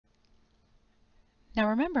Now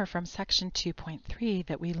remember from section 2.3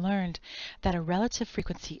 that we learned that a relative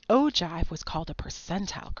frequency ogive was called a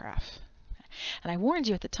percentile graph. And I warned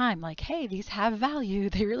you at the time, like, hey, these have value,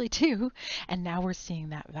 they really do. And now we're seeing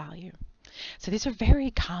that value. So these are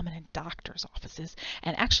very common in doctors' offices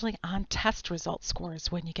and actually on test result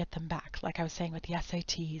scores when you get them back, like I was saying with the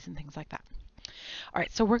SATs and things like that. All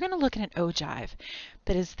right, so we're going to look at an ogive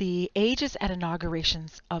that is the ages at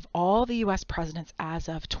inaugurations of all the US presidents as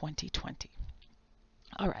of 2020.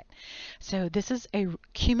 All right, so this is a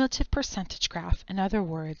cumulative percentage graph. In other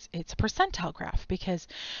words, it's a percentile graph because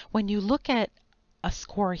when you look at a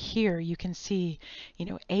score here, you can see,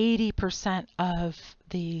 80% of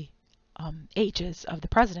the ages of the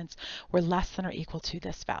presidents were less than or equal to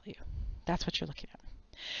this value. That's what you're looking at.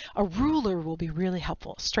 A ruler will be really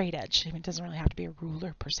helpful, straight edge. I mean, it doesn't really have to be a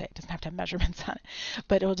ruler per se. It doesn't have to have measurements on it,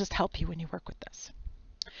 but it'll just help you when you work with this.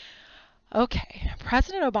 Okay,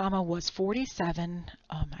 President Obama was 47,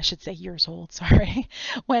 I should say years old, sorry,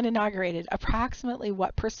 when inaugurated. Approximately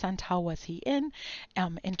what percentile was he in?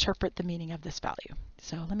 Interpret the meaning of this value.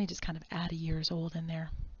 So let me just kind of add a years old in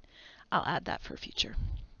there. I'll add that for future.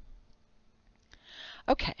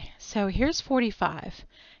 Okay, so here's 45,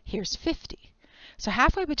 here's 50. So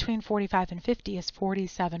halfway between 45 and 50 is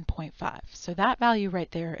 47.5. So that value right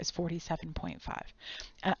there is 47.5.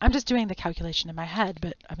 I'm just doing the calculation in my head,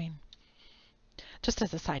 but I mean, just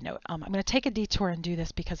as a side note, I'm going to take a detour and do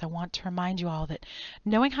this because I want to remind you all that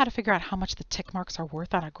knowing how to figure out how much the tick marks are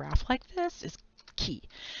worth on a graph like this is key.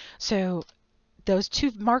 So those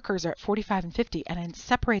two markers are at 45 and 50 and it's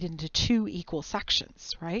separated into two equal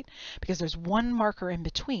sections, right? Because there's one marker in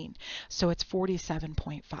between. So it's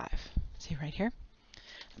 47.5. See right here?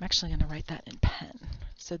 I'm actually going to write that in pen.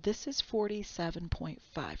 So this is 47.5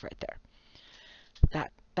 right there.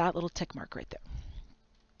 That little tick mark right there.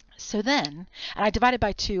 So then, and I divided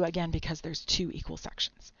by 2 again because there's 2 equal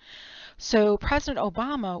sections. So President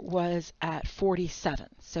Obama was at 47.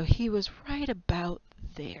 So he was right about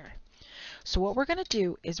there. So what we're going to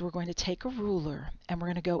do is we're going to take a ruler and we're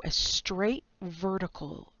going to go as straight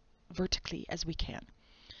vertically as we can.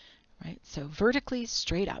 Right? So vertically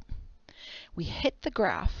straight up. We hit the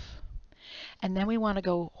graph and then we want to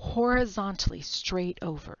go horizontally straight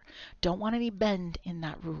over. Don't want any bend in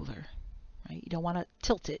that ruler. Right? You don't want to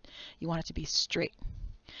tilt it. You want it to be straight.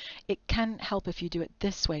 It can help if you do it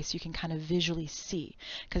this way so you can kind of visually see,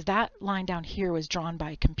 because that line down here was drawn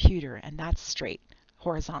by a computer and that's straight,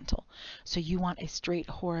 horizontal. So you want a straight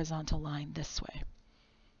horizontal line this way.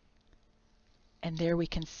 And there we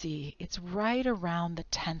can see it's right around the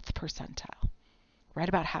 10th percentile, right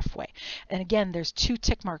about halfway. And again, there's 2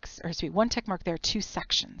 tick marks, or excuse me, 1 tick mark there, 2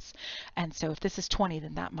 sections. And so if this is 20,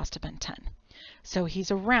 then that must have been 10. So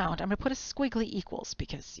he's around, I'm going to put a squiggly equals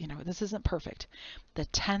because, this isn't perfect, the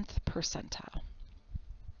 10th percentile.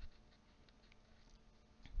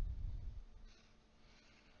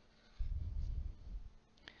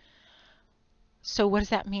 So what does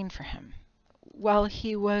that mean for him? Well,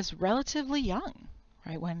 he was relatively young,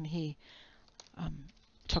 right, when he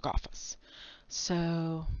took office.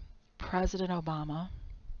 So President Obama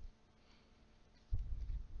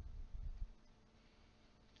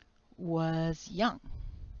was young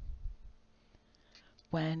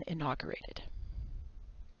when inaugurated.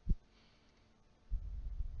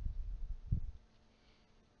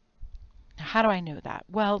 Now, how do I know that?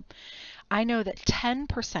 Well, I know that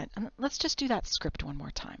 10%, and let's just do that script one more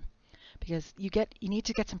time because you need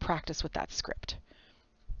to get some practice with that script.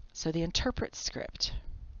 So the interpret script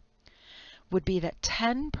would be that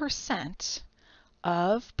 10%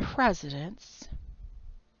 of presidents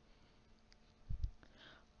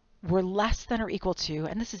were less than or equal to,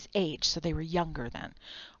 and this is age, so they were younger than,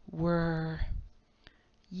 were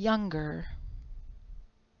younger,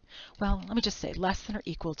 well, let me just say less than or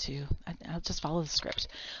equal to, I'll just follow the script,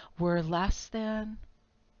 were less than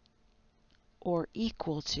or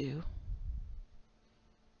equal to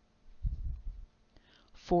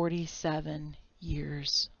 47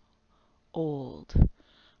 years old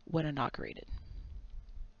when inaugurated.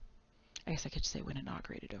 I guess I could say when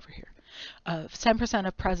inaugurated over here. 10%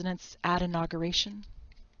 of presidents at inauguration.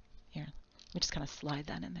 Here, let me just kind of slide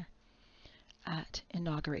that in there. At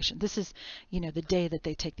inauguration. This is, the day that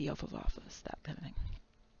they take the oath of office, that kind of thing.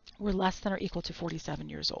 Were less than or equal to 47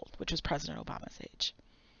 years old, which was President Obama's age.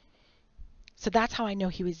 So that's how I know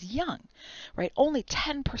he was young, right? Only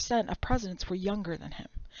 10% of presidents were younger than him,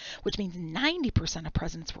 which means 90% of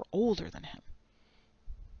presidents were older than him,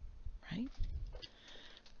 right?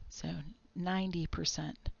 So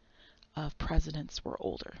 90% of presidents were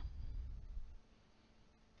older.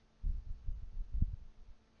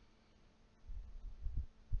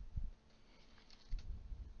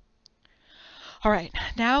 All right,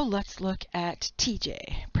 now let's look at TJ,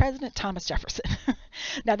 President Thomas Jefferson.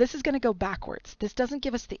 Now this is going to go backwards. This doesn't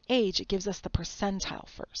give us the age, it gives us the percentile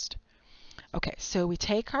first. Okay, so we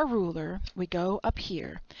take our ruler, we go up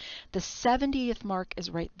here. The 70th mark is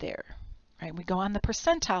right there, right? We go on the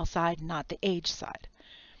percentile side, not the age side,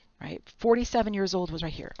 right? 47 years old was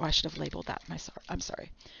right here. Oh, I should have labeled that. I'm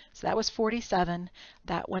sorry. So that was 47.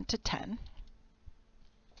 That went to 10.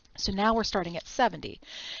 So now we're starting at 70,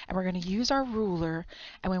 and we're going to use our ruler,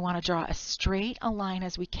 and we want to draw as straight a line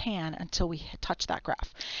as we can until we touch that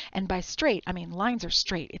graph. And by straight, I mean lines are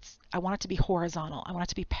straight. I want it to be horizontal. I want it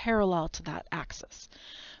to be parallel to that axis.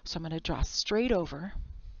 So I'm going to draw straight over.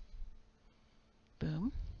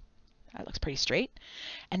 Boom. That looks pretty straight.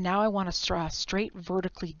 And now I want to draw straight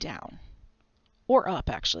vertically down, or up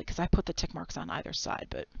actually, because I put the tick marks on either side,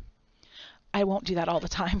 but I won't do that all the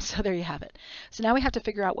time, so there you have it. So now we have to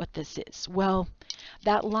figure out what this is. Well,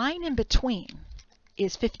 that line in between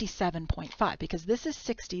is 57.5 because this is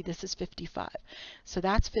 60, this is 55. So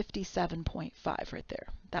that's 57.5 right there,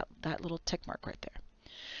 that little tick mark right there.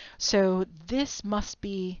 So this must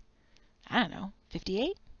be, I don't know,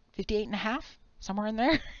 58, 58 and a half, somewhere in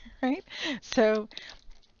there, right? So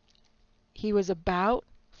he was about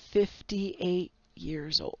 58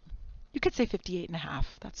 years old. You could say 58 and a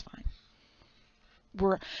half, that's fine.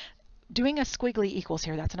 We're doing a squiggly equals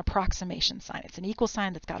here. That's an approximation sign. It's an equal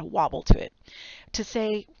sign that's got a wobble to it. To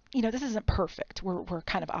say, you know, this isn't perfect. We're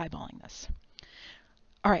kind of eyeballing this.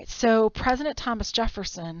 All right, so President Thomas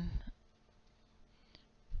Jefferson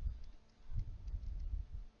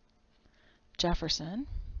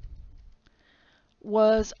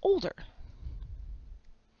was older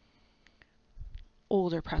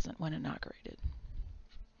president when inaugurated.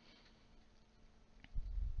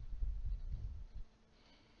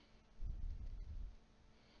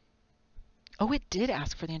 Oh, it did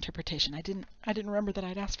ask for the interpretation. I didn't remember that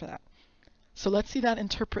I'd asked for that. So let's see that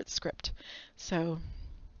interpret script. So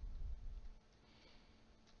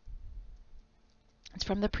it's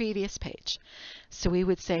from the previous page. So we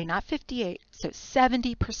would say not 58, so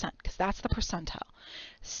 70%, because that's the percentile.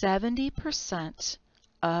 70%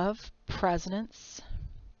 of presidents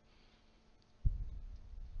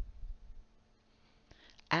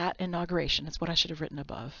at inauguration is what I should have written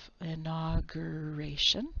above.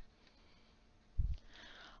 Inauguration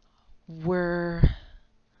were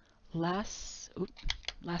less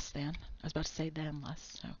than, I was about to say than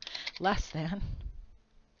less, so less than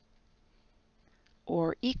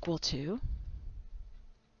or equal to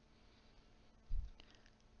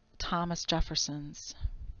Thomas Jefferson's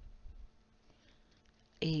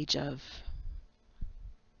age of,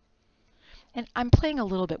 and I'm playing a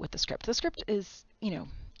little bit with the script. The script is, you know,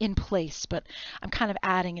 in place, but I'm kind of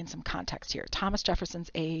adding in some context here. Thomas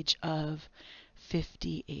Jefferson's age of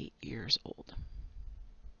 58 years old.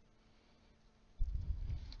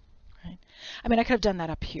 Right? I mean, I could have done that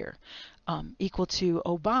up here. Equal to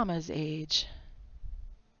Obama's age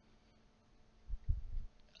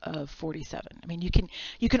of 47. I mean, you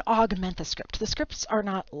can augment the script. The scripts are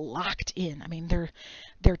not locked in. I mean, they're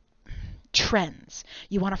trends.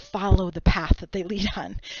 You want to follow the path that they lead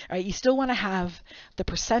on, right? You still want to have the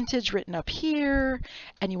percentage written up here,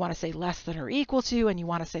 and you want to say less than or equal to, and you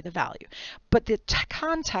want to say the value. But the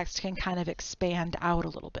context can kind of expand out a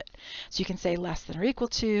little bit. So you can say less than or equal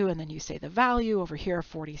to, and then you say the value over here,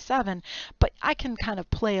 47. But I can kind of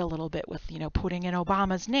play a little bit with, you know, putting in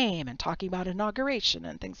Obama's name and talking about inauguration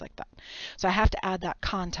and things like that. So I have to add that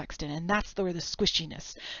context in, and that's where the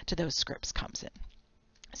squishiness to those scripts comes in.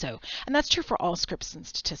 So, and that's true for all scripts and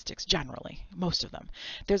statistics generally, most of them.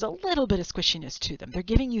 There's a little bit of squishiness to them. They're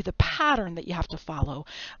giving you the pattern that you have to follow,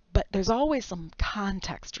 but there's always some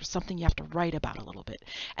context or something you have to write about a little bit.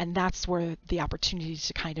 And that's where the opportunity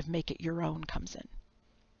to kind of make it your own comes in.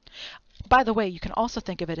 By the way, you can also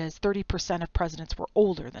think of it as 30% of presidents were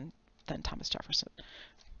older than Thomas Jefferson,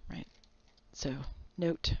 right? So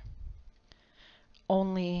note,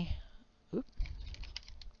 only,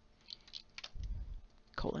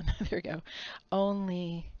 there we go,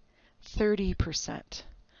 only 30%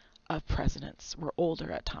 of presidents were older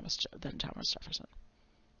than Thomas Jefferson.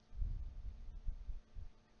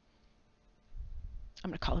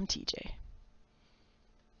 I'm going to call him TJ.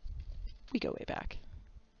 We go way back.